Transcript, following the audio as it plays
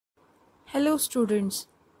Hello students.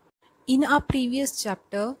 In our previous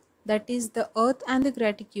chapter, that is the Earth and the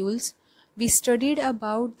graticules, we studied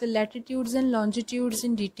about the latitudes and longitudes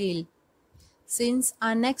in detail. Since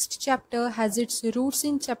our next chapter has its roots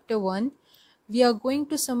in chapter 1, we are going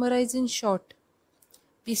to summarize in short.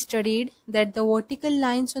 We studied that the vertical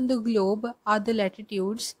lines on the globe are the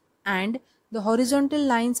latitudes and the horizontal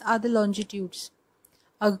lines are the longitudes.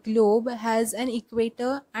 A globe has an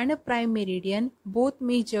equator and a prime meridian, both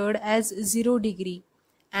measured as 0 degree,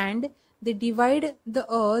 and they divide the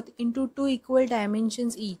earth into two equal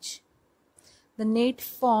dimensions each. The net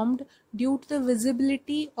formed due to the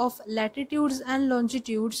visibility of latitudes and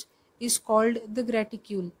longitudes is called the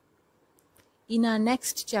graticule. In our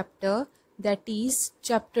next chapter, that is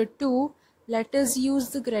chapter 2, let us use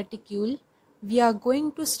the graticule. We are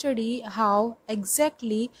going to study how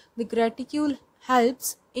exactly the graticule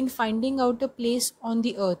helps in finding out a place on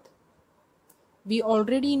the earth. We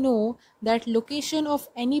already know that location of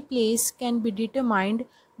any place can be determined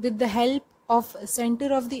with the help of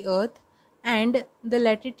center of the earth and the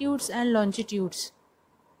latitudes and longitudes.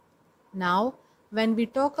 Now, when we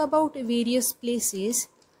talk about various places,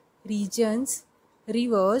 regions,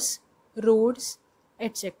 rivers, roads,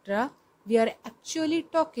 etc., we are actually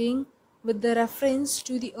talking with the reference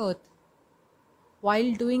to the earth.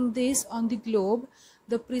 While doing this on the globe,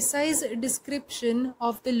 the precise description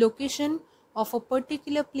of the location of a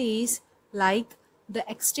particular place, like the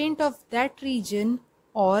extent of that region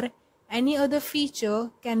or any other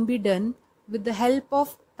feature, can be done with the help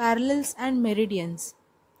of parallels and meridians.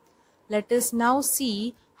 Let us now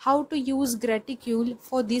see how to use graticule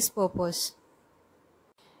for this purpose.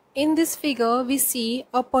 In this figure, we see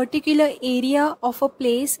a particular area of a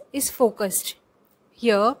place is focused.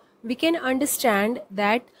 Here, we can understand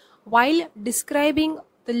that while describing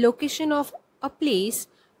the location of a place,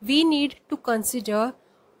 we need to consider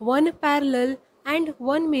one parallel and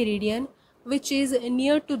one meridian which is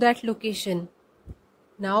near to that location.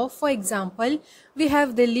 Now, for example, we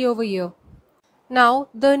have Delhi over here. Now,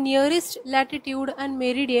 the nearest latitude and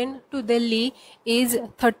meridian to Delhi is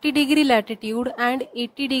 30 degree latitude and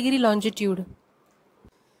 80 degree longitude.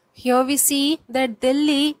 Here we see that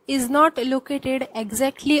Delhi is not located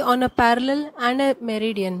exactly on a parallel and a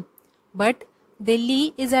meridian, but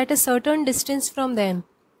Delhi is at a certain distance from them.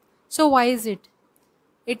 So why is it?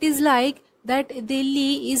 It is like that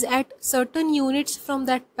Delhi is at certain units from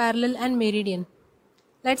that parallel and meridian.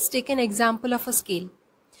 Let's take an example of a scale.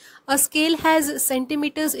 A scale has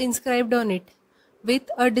centimeters inscribed on it with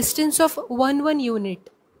a distance of 1 unit.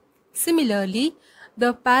 Similarly,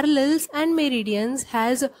 the parallels and meridians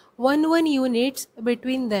has 1 units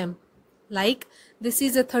between them. Like this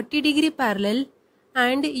is a 30 degree parallel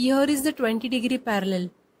and here is the 20 degree parallel.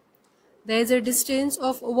 There is a distance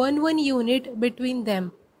of 1 unit between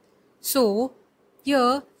them. So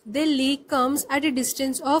here Delhi comes at a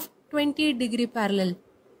distance of 28 degree parallel.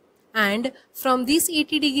 And from this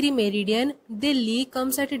 80 degree meridian, Delhi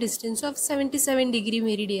comes at a distance of 77 degree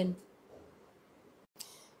meridian.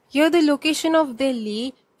 Here the location of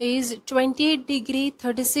Delhi is 28 degree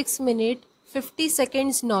 36 minute 50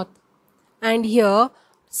 seconds north, and here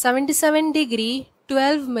 77 degree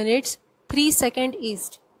 12 minutes 3 second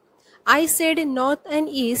east. I said north and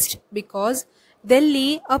east because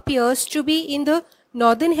Delhi appears to be in the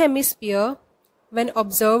northern hemisphere when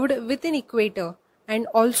observed with an equator, and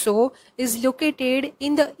also is located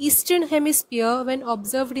in the eastern hemisphere when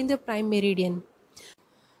observed in the prime meridian.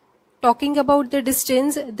 Talking about the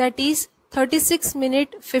distance, that is 36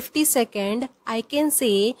 minute 50 second, I can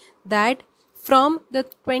say that from the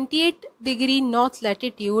 28 degree north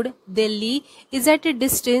latitude, Delhi is at a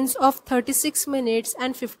distance of 36 minutes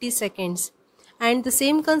and 50 seconds. And the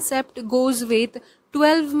same concept goes with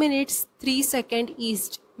 12 minutes 3 second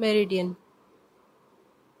east meridian.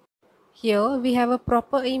 Here we have a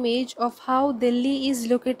proper image of how Delhi is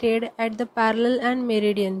located at the parallel and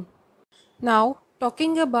meridian. Now,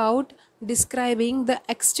 talking about describing the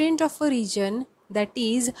extent of a region, that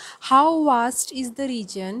is, how vast is the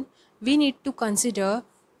region, we need to consider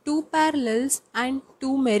two parallels and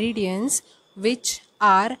two meridians which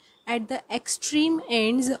are at the extreme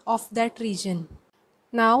ends of that region.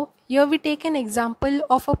 Now, here we take an example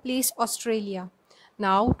of a place Australia.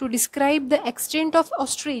 Now, to describe the extent of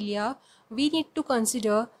Australia, we need to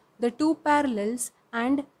consider the two parallels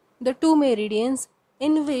and the two meridians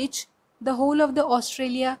in which the whole of the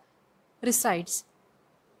Australia resides.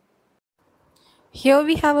 Here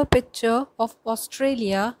we have a picture of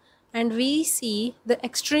Australia and we see the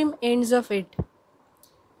extreme ends of it.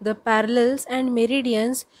 The parallels and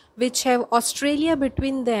meridians which have Australia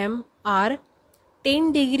between them are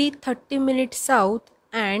 10 degree 30 minutes south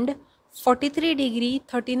and 43 degree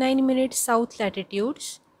 39 minutes south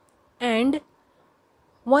latitudes and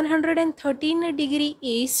 113 degree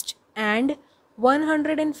east and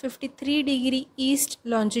 153 degree east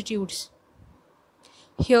longitudes.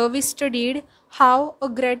 Here we studied how a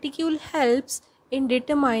graticule helps in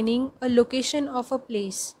determining a location of a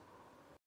place.